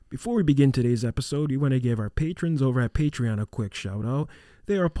Before we begin today's episode, we want to give our patrons over at Patreon a quick shout out.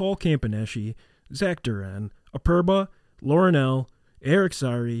 They are Paul Campaneschi, Zach Duran, Aperba, Lauren L., Eric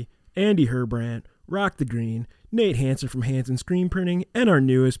Sari, Andy Herbrandt, Rock the Green, Nate Hansen from Hansen Screen Printing, and our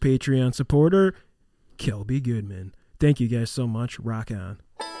newest Patreon supporter, Kelby Goodman. Thank you guys so much. Rock on.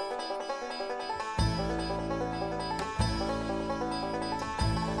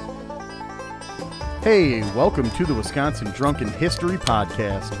 Hey, welcome to the Wisconsin Drunken History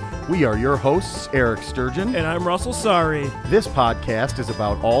Podcast. We are your hosts, Eric Sturgeon. And I'm Russell Sari. This podcast is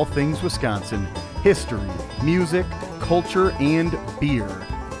about all things Wisconsin, history, music, culture, and beer.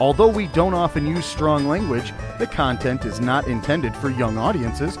 Although we don't often use strong language, the content is not intended for young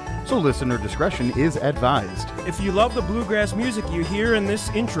audiences, so listener discretion is advised. If you love the bluegrass music you hear in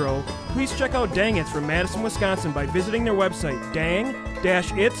this intro, please check out Dang It's from Madison, Wisconsin by visiting their website,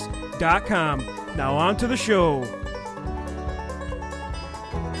 dang-its.com. Now on to the show.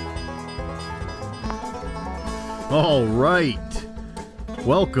 All right.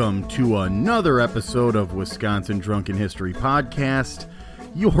 Welcome to another episode of Wisconsin Drunken History Podcast,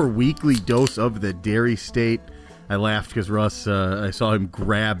 your weekly dose of the Dairy State. I laughed because Russ, I saw him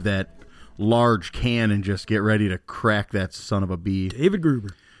grab that large can and just get ready to crack that son of a bee. David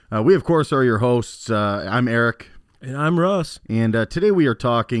Gruber. We, of course, are your hosts. I'm Eric. And I'm Russ. And today we are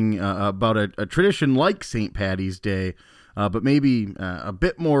talking about a tradition like St. Paddy's Day, but maybe a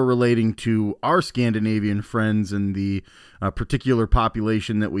bit more relating to our Scandinavian friends and the particular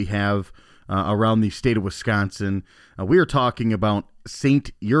population that we have around the state of Wisconsin. We are talking about St.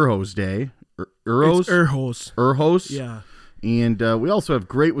 Urho's Day. Urho's. Yeah. And we also have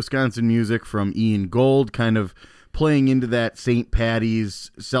great Wisconsin music from Ian Gold, kind of playing into that St.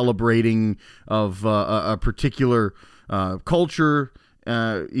 Paddy's celebrating of a particular culture,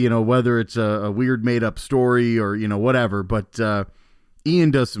 whether it's a weird made-up story or, whatever. But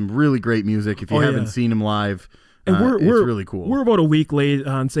Ian does some really great music. If you haven't seen him live, and it's really cool. We're about a week late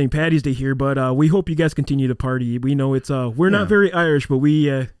on St. Paddy's Day here, but we hope you guys continue to party. We know it's we're not very Irish, but we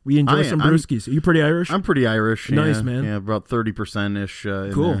enjoy some brewskis. Are you pretty Irish? I'm pretty Irish. Nice, man. Yeah, about 30%-ish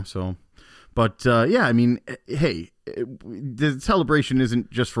in cool. there, so... But, hey, the celebration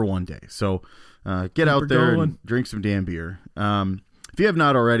isn't just for one day. So get out there and drink some damn beer. If you have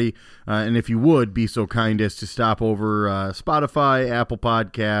not already, and if you would be so kind as to stop over Spotify, Apple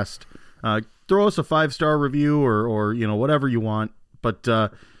Podcast, throw us a 5-star review or whatever you want. But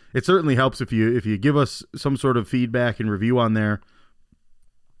it certainly helps if you give us some sort of feedback and review on there.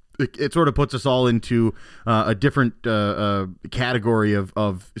 It sort of puts us all into a different category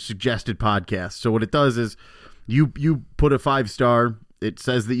of suggested podcasts. So what it does is you put a 5-star, it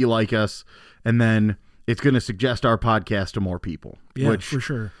says that you like us, and then it's going to suggest our podcast to more people. Yeah, which, for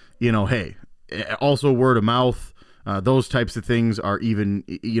sure. Hey, also word of mouth, those types of things are even,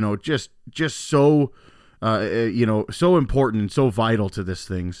 just so, so important and so vital to this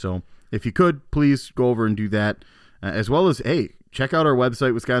thing. So if you could, please go over and do that, as well as, hey, check out our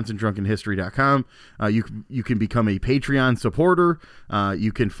website, WisconsinDrunkenHistory.com. You can become a Patreon supporter.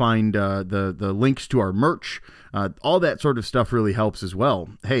 You can find the links to our merch. All that sort of stuff really helps as well.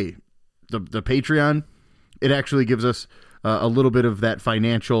 Hey, the Patreon, it actually gives us a little bit of that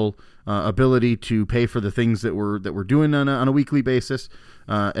financial ability to pay for the things that we're doing on a weekly basis,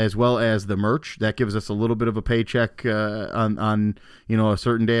 as well as the merch. That gives us a little bit of a paycheck on a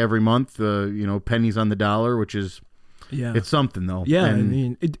certain day every month. Pennies on the dollar, which is... Yeah, it's something though. Yeah, and, I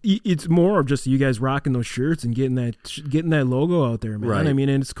mean, it's more of just you guys rocking those shirts and getting that logo out there, man. Right. I mean,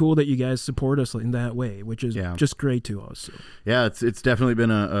 and it's cool that you guys support us in that way, which is just great to us. So. Yeah, it's definitely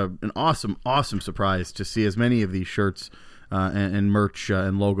been an awesome surprise to see as many of these shirts and merch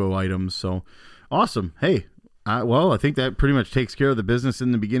and logo items. So awesome. Hey, I think that pretty much takes care of the business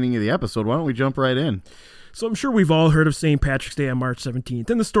in the beginning of the episode. Why don't we jump right in? So I'm sure we've all heard of St. Patrick's Day on March 17th,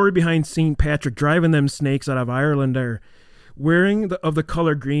 and the story behind St. Patrick driving them snakes out of Ireland are wearing the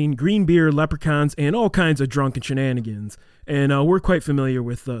color green beer, leprechauns, and all kinds of drunken shenanigans. And we're quite familiar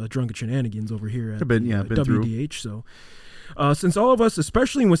with drunken shenanigans over here at WDH. So since all of us,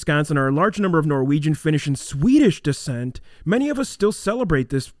 especially in Wisconsin, are a large number of Norwegian, Finnish, and Swedish descent, many of us still celebrate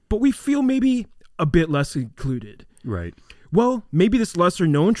this, but we feel maybe a bit less included. Right. Well, maybe this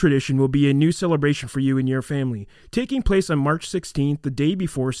lesser-known tradition will be a new celebration for you and your family, taking place on March 16th, the day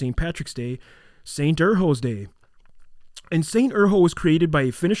before St. Patrick's Day, St. Urho's Day. And St. Urho was created by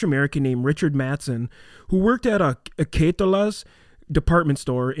a Finnish-American named Richard Mattsson, who worked at a Keitolas department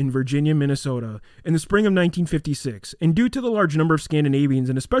store in Virginia, Minnesota, in the spring of 1956. And due to the large number of Scandinavians,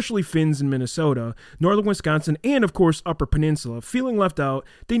 and especially Finns in Minnesota, northern Wisconsin, and of course Upper Peninsula, feeling left out,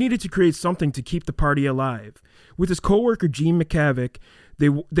 they needed to create something to keep the party alive. With his co-worker Gene McCavick,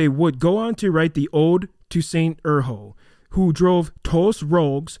 they would go on to write the Ode to Saint Urho, who drove Tos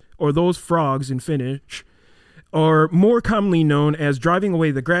Rogues, or those frogs in Finnish, or more commonly known as driving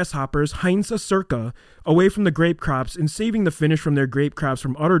away the grasshoppers, Heinza Circa, away from the grape crops and saving the Finnish from their grape crops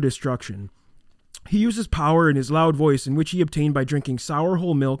from utter destruction. He uses power in his loud voice, in which he obtained by drinking sour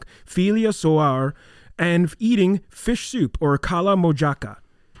whole milk, filia soar, and eating fish soup, or kala mojaka.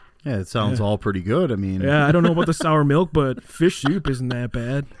 Yeah, it sounds all pretty good. I mean, Yeah, I don't know about the sour milk, but fish soup isn't that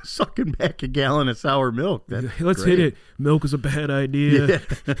bad. sucking back a gallon of sour milk. Let's hit it. Milk is a bad idea.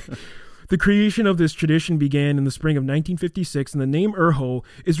 Yeah. The creation of this tradition began in the spring of 1956, and the name Urho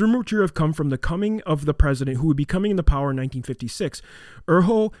is rumored to have come from the coming of the president who would be coming into power in 1956,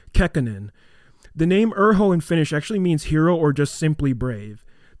 Urho Kekkonen. The name Urho in Finnish actually means hero or just simply brave.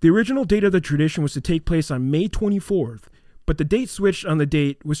 The original date of the tradition was to take place on May 24th, but the date switched on the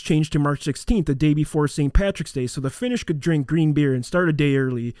date was changed to March 16th, the day before St. Patrick's Day, so the Finnish could drink green beer and start a day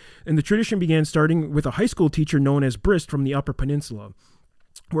early, and the tradition began starting with a high school teacher known as Brist from the Upper Peninsula,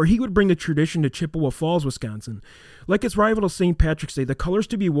 where he would bring the tradition to Chippewa Falls, Wisconsin. Like its rival to St. Patrick's Day, the colors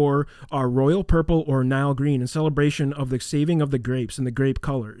to be wore are royal purple or Nile green in celebration of the saving of the grapes and the grape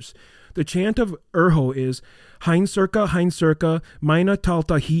colors. The chant of Urho is Heinzirka, Mina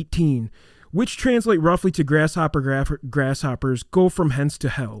Talta Heat Teen, which translate roughly to grasshoppers go from hence to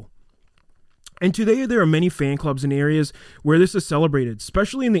hell. And today there are many fan clubs in areas where this is celebrated,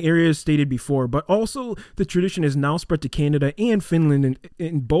 especially in the areas stated before, but also the tradition is now spread to Canada and Finland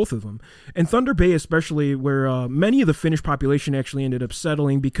in both of them. And Thunder Bay especially, where many of the Finnish population actually ended up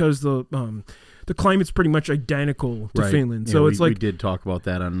settling because the climate's pretty much identical to Finland. Yeah, so it's we did talk about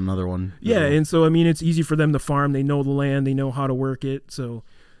that on another one. Yeah, and so I mean it's easy for them to farm, they know the land, they know how to work it, so...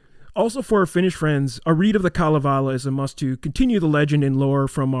 Also, for our Finnish friends, a read of the Kalevala is a must to continue the legend and lore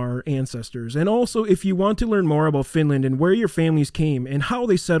from our ancestors. And also, if you want to learn more about Finland and where your families came and how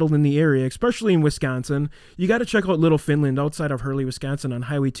they settled in the area, especially in Wisconsin, you got to check out Little Finland outside of Hurley, Wisconsin on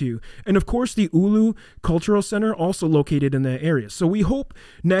Highway 2. And of course, the Oulu Cultural Center, also located in that area. So we hope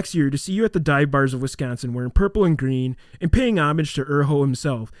next year to see you at the dive bars of Wisconsin wearing purple and green and paying homage to Urho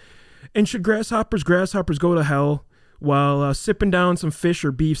himself. And should grasshoppers go to hell while sipping down some fish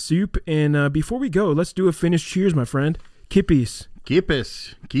or beef soup. And before we go, let's do a Finnish cheers, my friend. Kippis.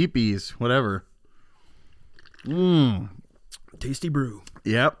 Keepies, whatever. Tasty brew.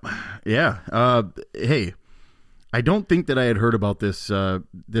 Yep. Yeah. Hey, I don't think that I had heard about this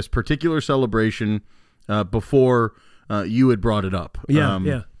this particular celebration before you had brought it up.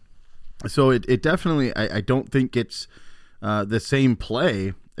 Yeah. So it definitely, I don't think it's the same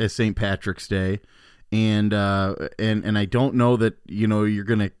play as St. Patrick's Day. And I don't know that, you're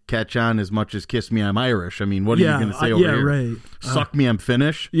going to catch on as much as Kiss Me, I'm Irish. I mean, what are you going to say over here? Right. Suck me, I'm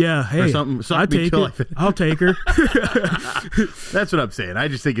Finnish? Yeah, hey. Or something. Suck me till I finish. I'll take her. That's what I'm saying. I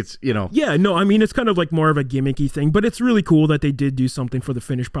just think it's, Yeah, no, I mean, it's kind of like more of a gimmicky thing, but it's really cool that they did do something for the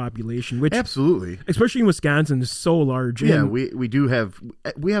Finnish population, which... Absolutely. Especially in Wisconsin, is so large. Yeah, we do have...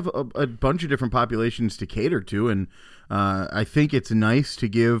 We have a bunch of different populations to cater to, and I think it's nice to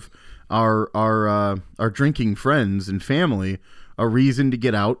give... Our drinking friends and family a reason to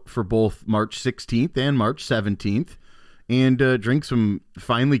get out for both March 16th and March 17th and drink some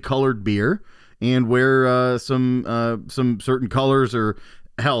finely colored beer and wear some certain colors, or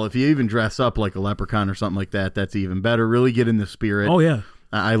hell, if you even dress up like a leprechaun or something like that, that's even better. Really get in the spirit. Oh, yeah.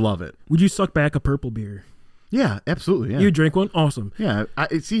 I love it. Would you suck back a purple beer? Yeah, absolutely. Yeah. You drink one? Awesome. Yeah.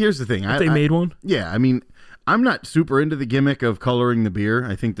 See, here's the thing. If they made one? Yeah, I mean... I'm not super into the gimmick of coloring the beer.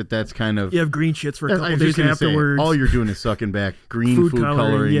 I think that's kind of... You have green shits for a couple days afterwards. All you're doing is sucking back green food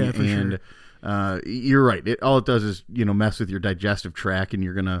coloring. Yeah, for and sure. You're right. All it does is, mess with your digestive tract, and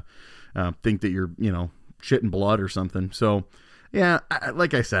you're going to think that you're, shitting blood or something. So, yeah,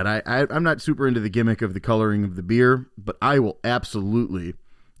 like I said, I'm not super into the gimmick of the coloring of the beer, but I will absolutely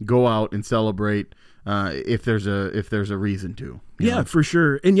go out and celebrate if there's a reason to. Yeah, for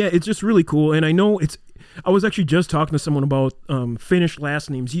sure. And yeah, it's just really cool. And I know I was actually just talking to someone about Finnish last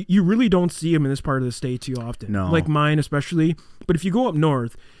names. You really don't see them in this part of the state too often. No. Like mine especially. But if you go up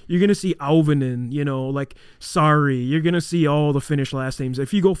north, you're going to see Auvinen, like Sari. You're going to see all the Finnish last names.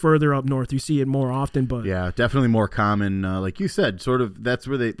 If you go further up north, you see it more often. But yeah, definitely more common. Like you said, sort of that's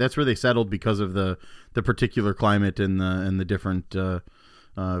where they settled because of the particular climate and the different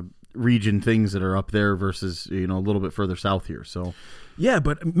region things that are up there versus, a little bit further south here. So yeah,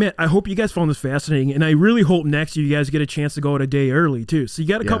 but man, I hope you guys found this fascinating, and I really hope next year you guys get a chance to go out a day early too. So you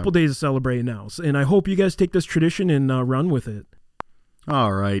got a couple days to celebrate now, and I hope you guys take this tradition and run with it.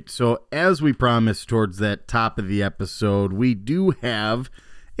 All right, so as we promised towards that top of the episode, we do have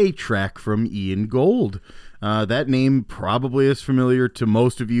a track from Ian Gold. That name probably is familiar to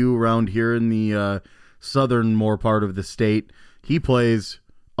most of you around here in the southern part of the state. He plays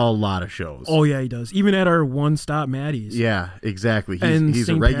a lot of shows. Oh yeah, he does. Even at our one-stop Maddie's. Yeah, exactly. He's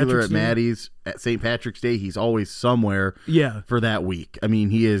a regular at Maddie's at St. Patrick's Day. He's always somewhere. For that week. I mean,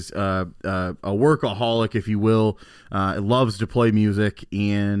 he is a workaholic, if you will. Loves to play music,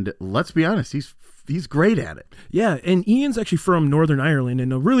 and let's be honest, he's great at it. Yeah, and Ian's actually from Northern Ireland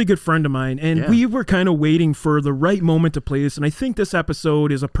and a really good friend of mine, and we were kind of waiting for the right moment to play this, and I think this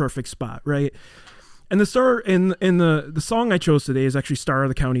episode is a perfect spot, right? And the the song I chose today is actually Star of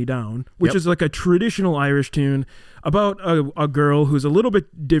the County Down, which is like a traditional Irish tune about a girl who's a little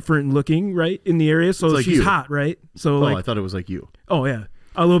bit different looking, right, in the area. So like she's hot, right? So I thought it was like you. Oh yeah,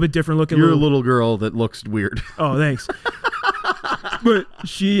 a little bit different looking. You're a little girl that looks weird. Oh, thanks. But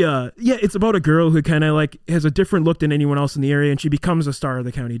she, it's about a girl who kind of like has a different look than anyone else in the area, and she becomes a star of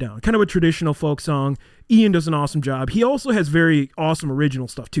the county down. Kind of a traditional folk song. Ian does an awesome job. He also has very awesome original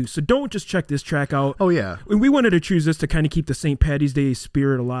stuff too. So don't just check this track out. Oh yeah, we wanted to choose this to kind of keep the St. Paddy's Day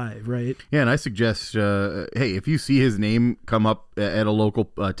spirit alive, right? Yeah, and I suggest, hey, if you see his name come up at a local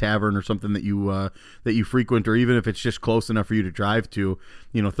tavern or something that you frequent, or even if it's just close enough for you to drive to,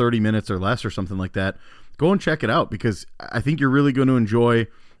 30 minutes or less or something like that, go and check it out, because I think you're really going to enjoy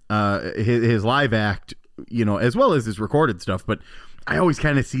his live act, as well as his recorded stuff. But I always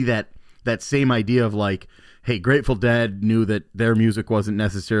kind of see that same idea of like, hey, Grateful Dead knew that their music wasn't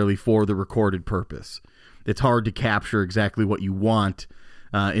necessarily for the recorded purpose. It's hard to capture exactly what you want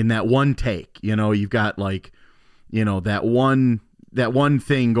in that one take. You've got like, that one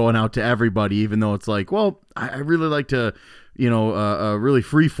thing going out to everybody, even though it's like, well, I really like to, really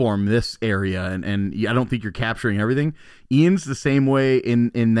freeform this area, and I don't think you're capturing everything. Ian's the same way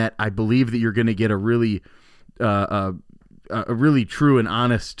in that I believe that you're going to get a really true and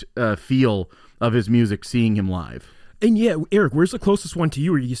honest feel of his music seeing him live. And yeah, Eric, where's the closest one to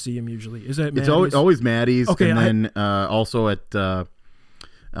you where you see him usually? Is that Maddie's? It's always Maddie's, okay, and then also at the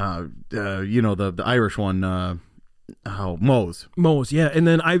Irish one. Moe's, yeah. And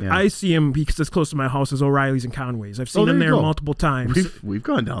then I see him because it's close to my house as O'Reilly's and Conway's. I've seen him there multiple times. We've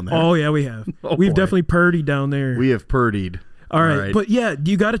gone down there. Oh, yeah, we have. We've definitely purdied down there. We have purdied. All right. But yeah,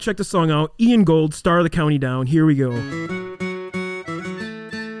 you got to check the song out. Ian Gold, Star of the County Down. Here we go.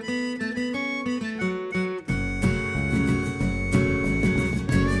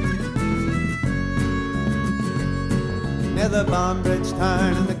 Near the Bombridge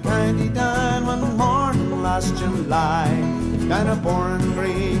town in the county down one morning last July. Down a Bourne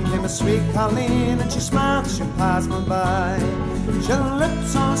Green came a sweet Colleen, and she smiled as she passed me by. She looked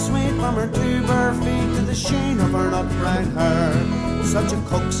so sweet from her two bare feet to the sheen of her nut brown hair. Such a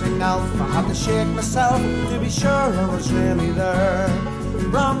coaxing elf, I had to shake myself to be sure I was really there.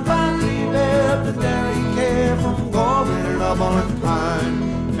 From Bantry Bay to Derry Cave, from Galway to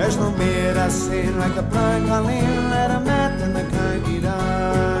Ballantyne, there's no maid I seen like a brown Colleen that I met in the county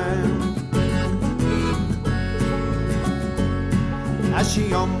down. As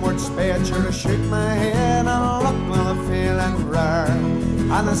she onward sped, sure to shook my head and looked with a feeling rare.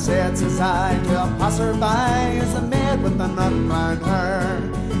 And I says I to a passer-by, who's the maid with the nut brown hair.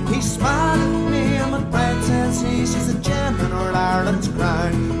 He smiled at me and with pride says he, she's a gem in Old Ireland's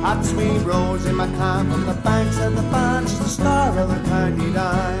crown. At sweet Rosie McCann from the banks of the Bann, she's the star of the county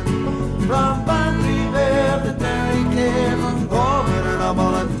down. From Bantry Bay to Derry Cave, from Galway to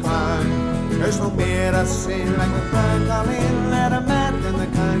Ballantyne, there's no maid I've seen like the brown Colleen that I met in the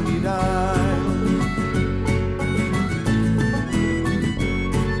county down.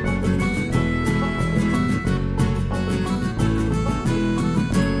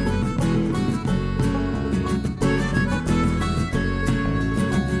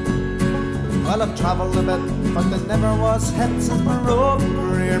 Well, I've travelled a bit, but there never was hit since my roving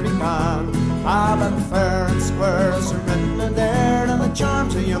career began. I've been fair and square, surrendered there, and the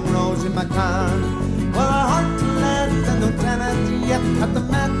charms of young Rosie McCann. Well, a heart to lend and no tenant yet had the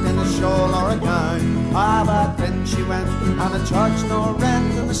met in a shawl or a gown. Ah, but then she went, and I charged no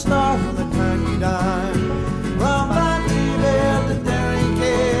rent, and the star of the county down. From Bantry Bay to Derry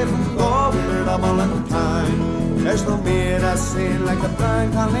Cave, from Galway to Ballantyne, there's no maid I've seen like the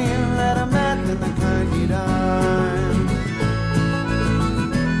brown Colleen that I met in the county down.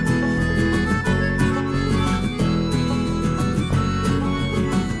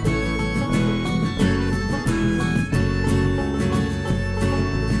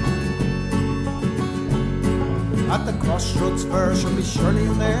 fair, she'll be surely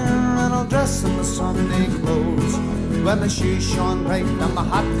there, and I'll dress in the Sunday clothes. When the shoes shone bright and the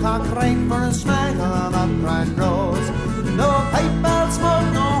hot cock right for a smile on upright roads. No pipe I'll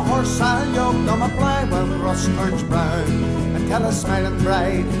smoke, no horse I'll yoke, no my ply when rust turns brown. And tell a smiling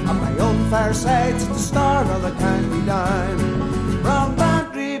bride on my own fair side, to the star of the county down. From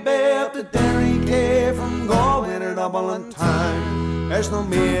Bantry Bay up to Derry Cave, from Galway to Dublin town. There's no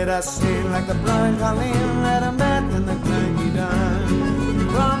maid I've seen like the blind Colleen that I met in the county down.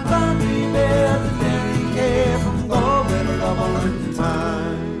 From Bantry Bay up to Derry Cave, from Galway to Dublin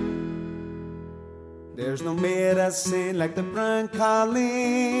town. There's no maid I've seen like the brown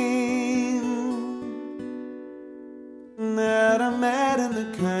Colleen that I met in the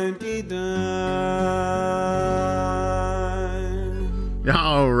county down.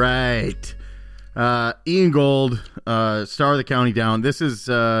 All right. Ian Gold, star of the county down. This is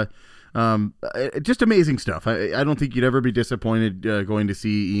just amazing stuff. I don't think you'd ever be disappointed going to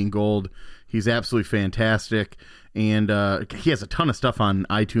see Ian Gold. He's absolutely fantastic. And he has a ton of stuff on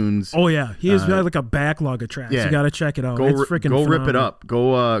iTunes. Oh yeah, he has like a backlog of tracks. Yeah. You got to check it out. It's freaking go phenomenal. Rip it up.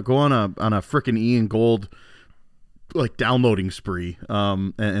 Go on a freaking Ian Gold like downloading spree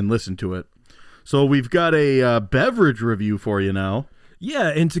and listen to it. So we've got a beverage review for you now. Yeah,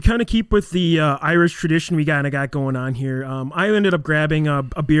 and to kind of keep with the Irish tradition we kind of got going on here, I ended up grabbing a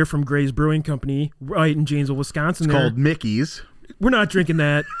beer from Gray's Brewing Company right in Janesville, Wisconsin. It's called Mickey's. We're not drinking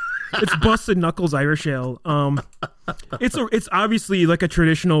that. It's Busted Knuckles Irish Ale. It's obviously like a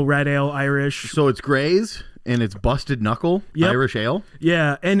traditional red ale Irish. So it's Gray's and it's Busted Knuckle Irish Ale.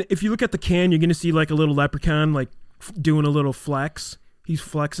 Yeah, and if you look at the can, you're gonna see like a little leprechaun like doing a little flex. He's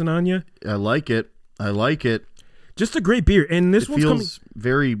flexing on you. I like it. Just a great beer, and this one's feels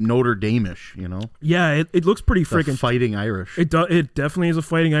very Notre Dame-ish, you know. Yeah, it looks pretty freaking fighting Irish. It definitely has a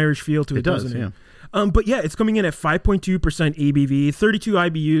fighting Irish feel to it, doesn't it? Yeah. But yeah, it's coming in at 5.2% ABV, 32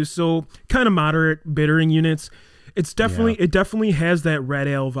 IBUs, so kind of moderate bittering units. It definitely has that red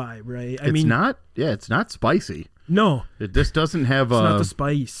ale vibe, right? It's not spicy. No, This doesn't have not the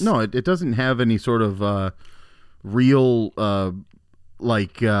spice. No, it doesn't have any sort of real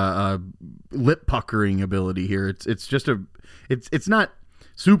lip puckering ability here. It's just it's not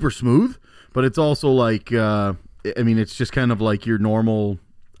super smooth, but it's also like it's just kind of like your normal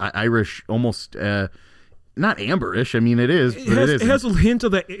Irish, almost not amberish. I mean, it is. It has a hint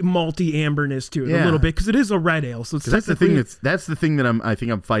of the malty amberness to it a little bit because it is a red ale. So that's the thing. That's the thing that I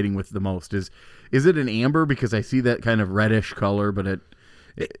think I'm fighting with the most. Is it an amber? Because I see that kind of reddish color, but it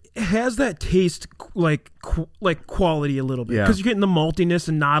has that taste like quality a little bit because you're getting the maltiness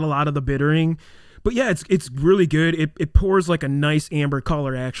and not a lot of the bittering. But yeah, it's really good. It pours like a nice amber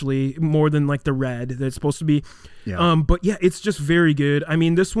color, actually, more than like the red that it's supposed to be. Yeah. But yeah, it's just very good. I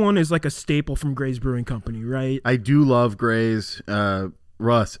mean, this one is like a staple from Gray's Brewing Company, right? I do love Gray's.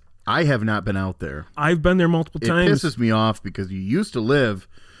 Russ, I have not been out there. I've been there multiple times. It pisses me off because you used to live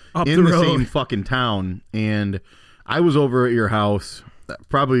in the same fucking town, and I was over at your house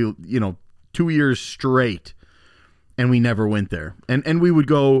probably 2 years straight, and we never went there. And we would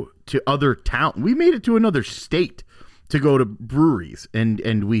go to other town. We made it to another state to go to breweries,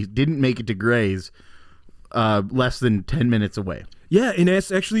 and we didn't make it to Gray's less than 10 minutes away. Yeah, and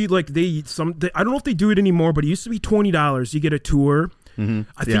it's actually like I don't know if they do it anymore, but it used to be $20. You get a tour. Mm-hmm.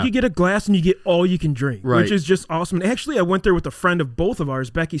 I think you get a glass and you get all you can drink, which is just awesome. And actually, I went there with a friend of both of ours,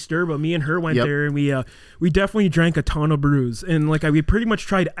 Becky Sturba. Me and her went there, and we definitely drank a ton of brews, and we pretty much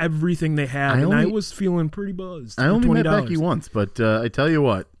tried everything they had. I was feeling pretty buzzed. I only met Becky once, but I tell you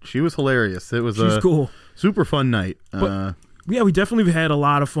what, she was hilarious. It was cool, super fun night. Yeah, we definitely had a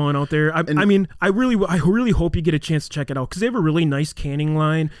lot of fun out there. I really hope you get a chance to check it out because they have a really nice canning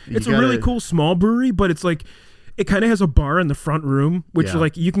line. It's a really cool small brewery, but it's like it kind of has a bar in the front room, which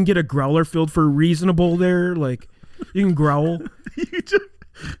like you can get a growler filled for reasonable there. Like you can growl.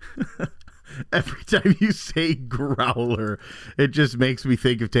 Every time you say growler, it just makes me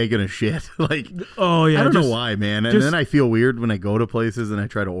think of taking a shit. Like, oh yeah, I don't know why, man. And then I feel weird when I go to places and I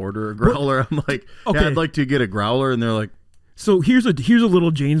try to order a growler. I'm like, yeah, I'd like to get a growler, and they're like. So here's a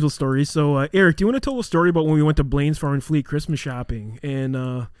little Janesville story. So Eric, do you want to tell a story about when we went to Blaine's Farm and Fleet Christmas shopping? And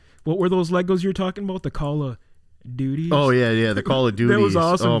what were those Legos you were talking about? The Call of Duties? Oh yeah, the Call of Duties. That was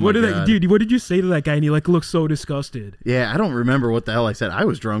awesome. Oh, what did you say to that guy? And he looked so disgusted. Yeah, I don't remember what the hell I said. I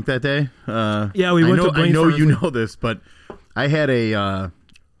was drunk that day. Yeah, we went to Blaine's Farm. I know you know this, but I had a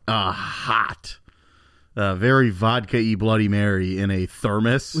hot, very vodka-y Bloody Mary in a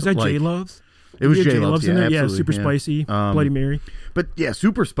thermos. Was that J-Love's? It was J J-Love's, in there. Yeah, absolutely, super spicy, Bloody Mary. But yeah,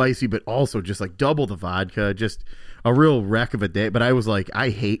 super spicy, but also just like double the vodka. Just a real wreck of a day. But I was like, I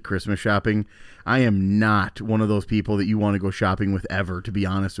hate Christmas shopping. I am not one of those people that you want to go shopping with ever, to be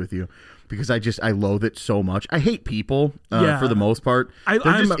honest with you, because I loathe it so much. I hate people for the most part. They're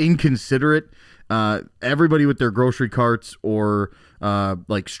just inconsiderate. Everybody with their grocery carts or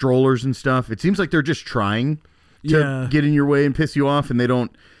like strollers and stuff. It seems like they're just trying to get in your way and piss you off, and they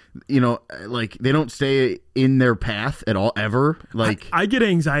don't. Like they don't stay in their path at all ever. Like I get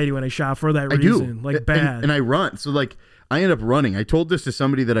anxiety when I shop for that reason. I do. Like bad. And I run. So like I end up running. I told this to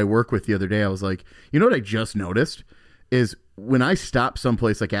somebody that I work with the other day. I was like, you know what I just noticed is when I stop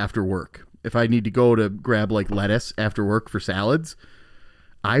someplace like after work, if I need to go to grab like lettuce after work for salads,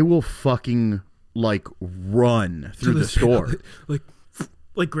 I will fucking like run through the store.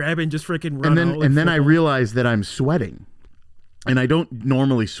 like grab it and just freaking run. And then I realize that I'm sweating. And I don't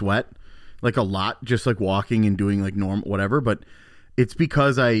normally sweat like a lot, just like walking and doing like whatever. But it's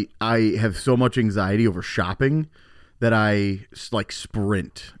because I have so much anxiety over shopping that I like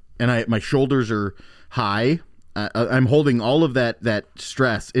sprint, and my shoulders are high. I'm holding all of that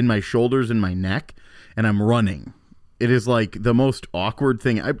stress in my shoulders and my neck, and I'm running. It is like the most awkward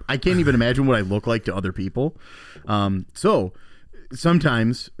thing. I can't even imagine what I look like to other people. So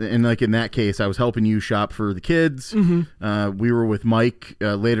sometimes, and like in that case, I was helping you shop for the kids. Mm-hmm. We were with Mike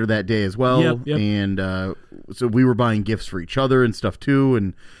later that day as well. Yep. And so we were buying gifts for each other and stuff too.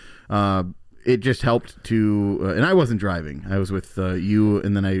 And it just helped to, and I wasn't driving. I was with you,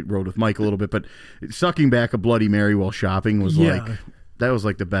 and then I rode with Mike a little bit. But sucking back a Bloody Mary while shopping was that was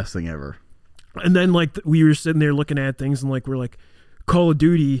like the best thing ever. And then like we were sitting there looking at things, and like we're like, Call of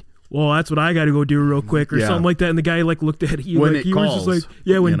Duty. Well, that's what I got to go do real quick, or something like that. And the guy like looked at you when like he was just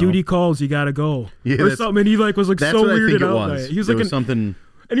like, when duty calls, you got to go, or something. And he like was like so weirded out by it. He was like something,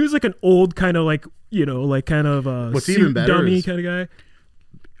 and he was like an old kind of like like kind of what's even better dummy kind of guy.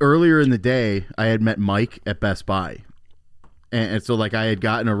 Earlier in the day, I had met Mike at Best Buy, and so like I had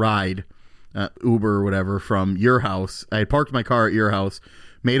gotten a ride, Uber or whatever, from your house. I had parked my car at your house,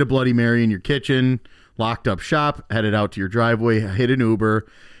 made a Bloody Mary in your kitchen, locked up shop, headed out to your driveway, hit an Uber,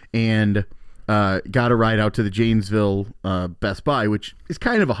 and got a ride out to the Janesville Best Buy, which is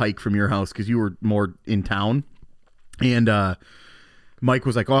kind of a hike from your house because you were more in town. And Mike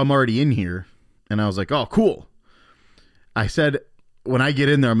was like, "Oh, I'm already in here," and I was like, "Oh, cool." I said, when I get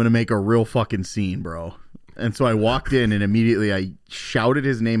in there, I'm going to make a real fucking scene, bro. And so I walked in, and immediately I shouted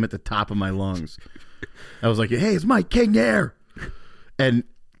his name at the top of my lungs. I was like, "Hey, it's Mike King here." And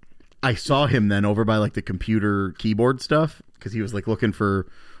I saw him then over by like the computer keyboard stuff, because he was like looking for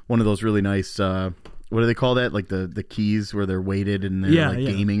one of those really nice, what do they call that? Like the keys where they're weighted and they're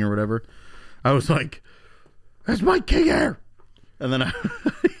gaming or whatever. I was like, "That's Mike King here." And then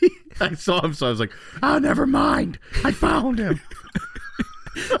I saw him, so I was like, "Oh, never mind. I found him."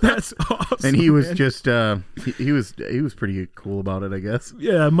 That's awesome. And he was just he was pretty cool about it, I guess.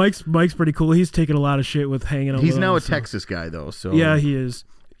 Yeah, Mike's pretty cool. He's taken a lot of shit with hanging out. He's now a Texas guy though, so yeah, he is.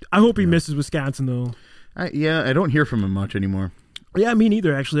 I hope he misses Wisconsin though. I don't hear from him much anymore. Yeah, me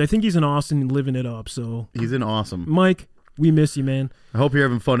neither. Actually, I think he's in Austin living it up. So he's in Awesome. Mike, we miss you, man. I hope you're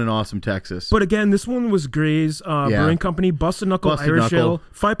having fun in Awesome, Texas. But again, this one was Gray's Brewing Company, Busted Knuckle Irish Ale,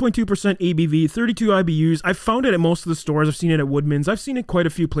 5.2% ABV, 32 IBUs. I've found it at most of the stores. I've seen it at Woodman's. I've seen it quite a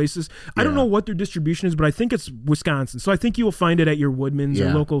few places. I don't know what their distribution is, but I think it's Wisconsin. So I think you will find it at your Woodman's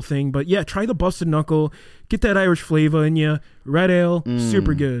or local thing. But yeah, try the Busted Knuckle. Get that Irish flavor in you. Red ale,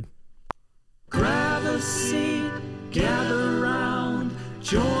 super good. Grab a seat, gather round,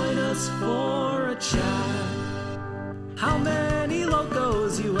 join us for a chat. How many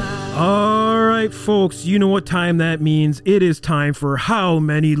locos you have? All right, folks, you know what time that means. It is time for How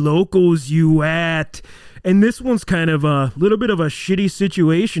Many Locos You At? And this one's kind of a little bit of a shitty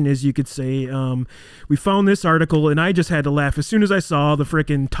situation, as you could say. We found this article, and I just had to laugh as soon as I saw the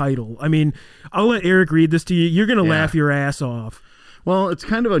frickin' title. I mean, I'll let Eric read this to you. You're going to laugh your ass off. Well, it's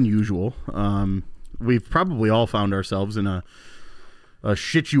kind of unusual. We've probably all found ourselves in a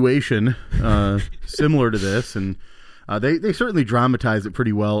situation similar to this, and they certainly dramatize it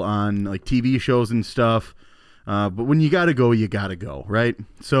pretty well on like TV shows and stuff. But when you got to go, you got to go, right?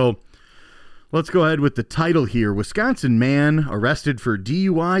 So let's go ahead with the title here. Wisconsin man arrested for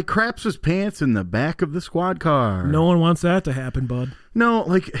DUI craps his pants in the back of the squad car. No one wants that to happen, bud. No,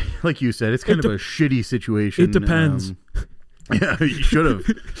 like you said, it's kind of a shitty situation. It depends. Yeah, you should have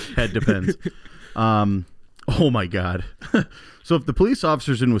had depends. Oh my God. So if the police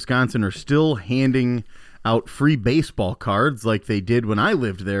officers in Wisconsin are still handing out free baseball cards like they did when I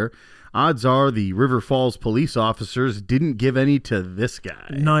lived there, odds are the River Falls police officers didn't give any to this guy.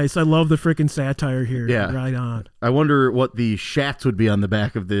 Nice. I love the freaking satire here. Yeah. Right on. I wonder what the Schatz would be on the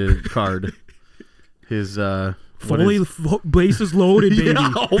back of the card. His Fully bases loaded, baby.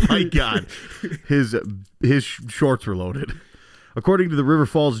 Yeah, oh my God. His shorts were loaded. According to the River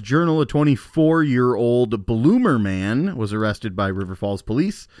Falls Journal, a 24-year-old Bloomer man was arrested by River Falls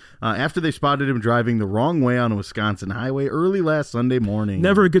police after they spotted him driving the wrong way on a Wisconsin highway early last Sunday morning.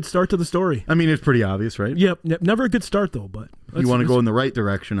 Never a good start to the story. I mean, it's pretty obvious, right? Yep. Never a good start, though. But You want to go in the right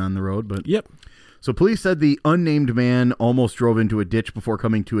direction on the road, but Yep. So police said the unnamed man almost drove into a ditch before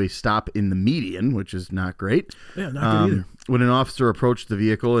coming to a stop in the median, which is not great. Yeah, not good either. When an officer approached the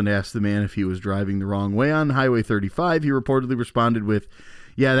vehicle and asked the man if he was driving the wrong way on Highway 35, he reportedly responded with,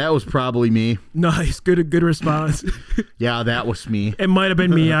 "Yeah, that was probably me. Nice. Good response. Yeah, that was me." It might have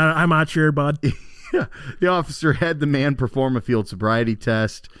been me. I'm not sure, bud. Yeah. The officer had the man perform a field sobriety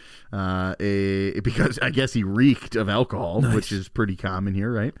test because I guess he reeked of alcohol, Nice. which is pretty common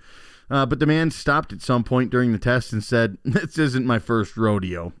here, right? But the man stopped at some point during the test and said, "This isn't my first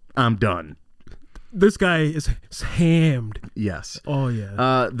rodeo. I'm done." This guy is hammed. Yes. Oh,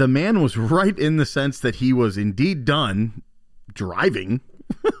 yeah. The man was right in the sense that he was indeed done driving,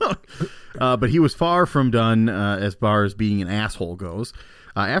 but he was far from done as far as being an asshole goes.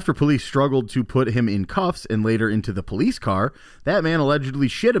 After police struggled to put him in cuffs and later into the police car, that man allegedly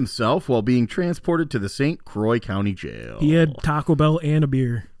shit himself while being transported to the St. Croix County Jail. He had Taco Bell and a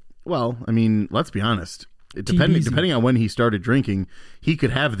beer. Well, I mean, let's be honest. TBZ. Depending on when he started drinking, he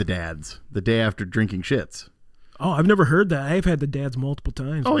could have the dads the day after drinking shits. Oh, I've never heard that. I've had the dads multiple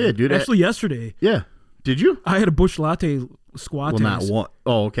times. Oh, man. yeah, dude. Actually, yesterday, Yeah. Did you? I had a Busch Latte squattes. Well, not one.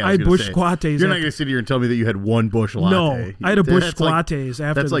 Oh, okay. I had Busch Squattes You're not after- going to sit here and tell me that you had one Busch Latte. No, I had a Busch That's like- Squattes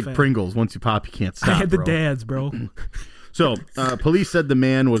after That's the like fact. Pringles. Once you pop, you can't stop. I had the bro. dads, bro. So, police said the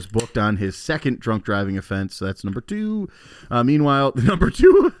man was booked on his second drunk driving offense. So that's number 2. Meanwhile, number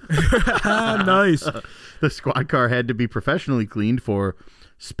 2, Nice. the squad car had to be professionally cleaned for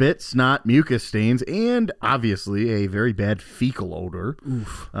spit, snot, mucus stains, and obviously a very bad fecal odor.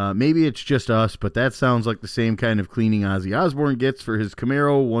 Oof. Maybe it's just us, but that sounds like the same kind of cleaning Ozzy Osbourne gets for his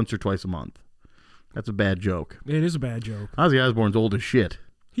Camaro once or twice a month. That's a bad joke. It is a bad joke. Ozzy Osbourne's old as shit.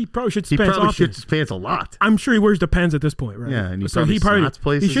 He probably shits his He pants probably often. shits his pants a lot. I'm sure he wears Depends at this point, right? Yeah, and he so probably he probably snots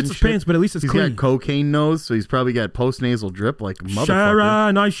places he shits and his shit. pants, but at least it's He's clean. got cocaine nose, so he's probably got post-nasal drip like a motherfucker.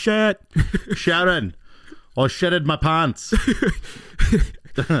 Sharon, nice shit. Sharon, I shedded my pants.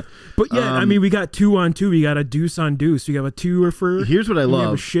 But yeah, I mean, we got 2 on 2. We got a deuce on deuce. We have a 2 for. Here's what I and we have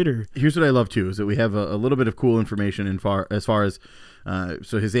love. a shitter. Here's what I love too is that we have a little bit of cool information as far as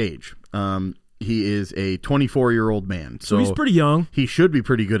so his age. He is a 24-year-old man, So he's pretty young. He should be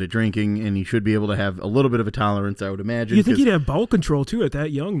pretty good at drinking, and he should be able to have a little bit of a tolerance, I would imagine. You think 'cause- he'd have bowel control too at that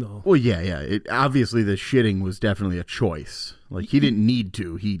young though? Well, yeah. Obviously, the shitting was definitely a choice. Like, he didn't need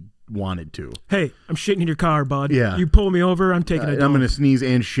to. He wanted to. Hey, I'm shitting in your car, bud. Yeah. You pull me over, I'm taking a I'm dump. going to sneeze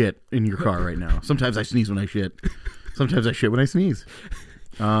and shit in your car right now. Sometimes I sneeze when I shit. Sometimes I shit when I sneeze.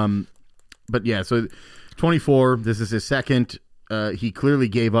 But yeah, so 24. This is his second. He clearly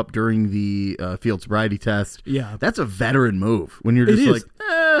gave up during the field sobriety test. Yeah. That's a veteran move when you're It just is. like,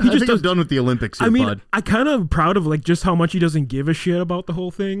 I just think I'm does- done with the Olympics here, I mean, bud. I kind of proud of like just how much he doesn't give a shit about the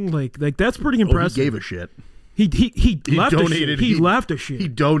whole thing. Like that's pretty impressive. He gave a shit. He left donated- a shit. He left a shit. He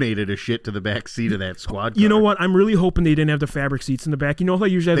donated a shit to the back seat of that squad car. You know what? I'm really hoping they didn't have the fabric seats in the back. You know how they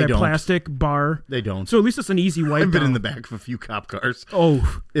usually have They that don't. plastic bar? They don't. So at least it's an easy wipe I've been down. in the back of a few cop cars.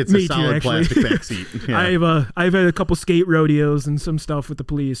 Oh, It's me a solid too, actually. plastic back seat. Yeah. I've had a couple skate rodeos and some stuff with the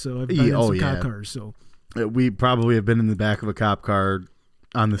police, so I've been in some yeah. cop cars. So We probably have been in the back of a cop car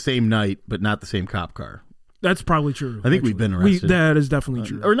on the same night, but not the same cop car. that's probably true. I think we've been arrested. That is definitely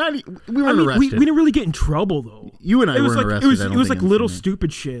true. Or not. We weren't I mean, arrested. we didn't really get in trouble though. You and I It was weren't like arrested. it was I don't it was think, like little incident.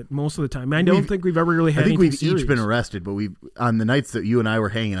 stupid shit most of the time. I don't think we've ever really had. I think anything we've serious. each been arrested, but we've on the nights that you and I were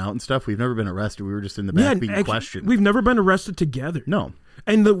hanging out and stuff, we've never been arrested. We were just in the back Yeah, being actually, questioned. we've never been arrested together. No.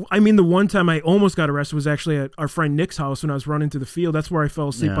 And the one time I almost got arrested was actually at our friend Nick's house when I was running through the field. That's where I fell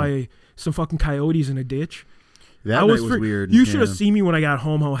asleep Yeah. by some fucking coyotes in a ditch. That I night was was weird. You should have yeah. seen me when I got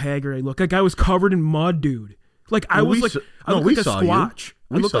home. How haggard I looked. Like I was covered in mud, dude. Like I Well, was we like saw- I no, looked we like a saw you. squatch.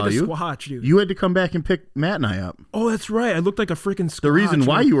 I We looked saw like a you. squatch, dude. You had to come back and pick Matt and I up. Oh, that's right. I looked like a freaking squatch. The reason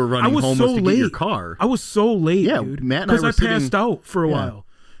why man. you were running I was home so was to late. get your car. I was so late, Yeah, dude. Matt and I because were I passed sitting- out for a Yeah. while.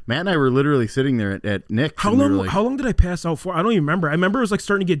 Matt and I were literally sitting there at Nick's. How and we long? were like, How long did I pass out for? I don't even remember. I remember it was like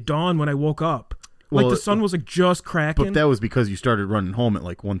starting to get dawn when I woke up. Like Well, the sun was like just cracking. But that was because you started running home at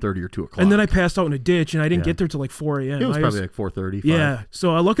like 1:30 or 2 o'clock. and then I passed out in a ditch, and I didn't Yeah. get there till like 4 a.m. It was I probably like 4:30. yeah.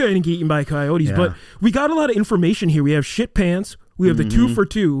 So I look at it and get eaten by coyotes. Yeah. But we got a lot of information here. We have shit pants. We have the 2 for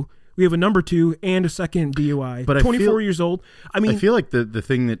 2. We have a number 2 and a second DUI. But 24 years old. I mean, I feel like the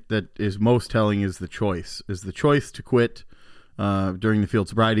thing that is most telling is the choice to quit during the field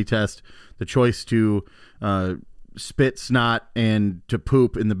sobriety test, the choice to spit snot and to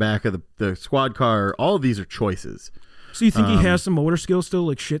poop in the back of the squad car. All of these are choices. so you think he has some motor skills still,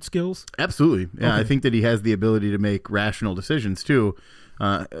 like shit skills? Absolutely. Yeah, Okay. I think that he has the ability to make rational decisions too,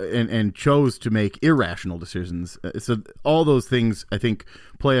 and chose to make irrational decisions. So all those things, I think,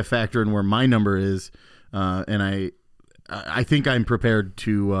 play a factor in where my number is, and I think I'm prepared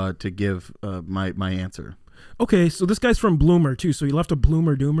to give my answer. Okay, so this guy's from Bloomer, too, so he left a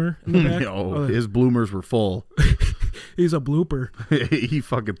Bloomer Doomer in the back? Oh, his bloomers were full. He's a blooper. He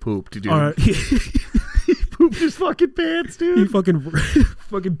fucking pooped, dude. All right. He pooped his fucking pants, dude. He fucking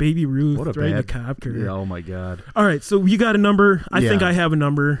Baby Ruth What a right in the bad cop car. Yeah, oh my god. All right, so you got a number. I think Yeah. I have a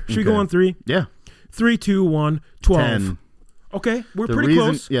number. Should we go Okay. on 3? Yeah. 3, 2, 1, 12. 10. Okay, we're The pretty reason,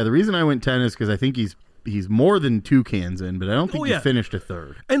 close. Yeah, the reason I went 10 is because I think he's more than 2 cans in, but I don't think Oh, he yeah. finished a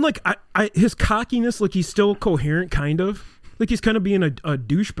third. And like his cockiness, like he's still coherent, kind of. Like he's kind of being a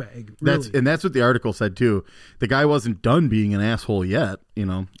douchebag. Really. That's what the article said too. The guy wasn't done being an asshole yet,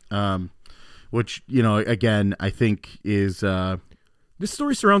 which again I think is This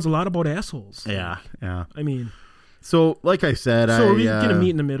story surrounds a lot about assholes. yeah. I mean, So like I said, so are we gonna meet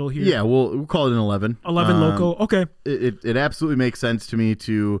in the middle here? Yeah, we'll call it an 11. 11 loco. Okay. It absolutely makes sense to me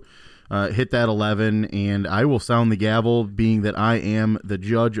to hit that 11, and I will sound the gavel, being that I am the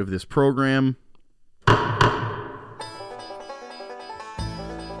judge of this program.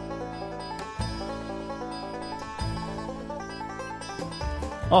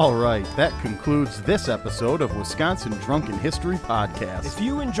 All right, that concludes this episode of Wisconsin Drunken History Podcast. If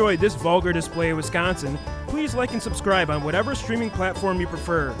you enjoyed this vulgar display of Wisconsin, please like and subscribe on whatever streaming platform you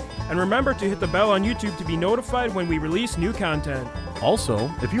prefer. And remember to hit the bell on YouTube to be notified when we release new content.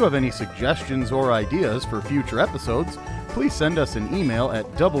 Also, if you have any suggestions or ideas for future episodes, please send us an email at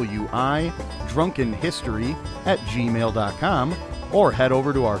widrunkenhistory@gmail.com or head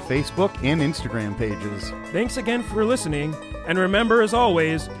over to our Facebook and Instagram pages. Thanks again for listening, and remember, as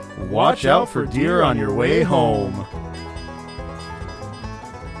always, Watch out for deer on your way home.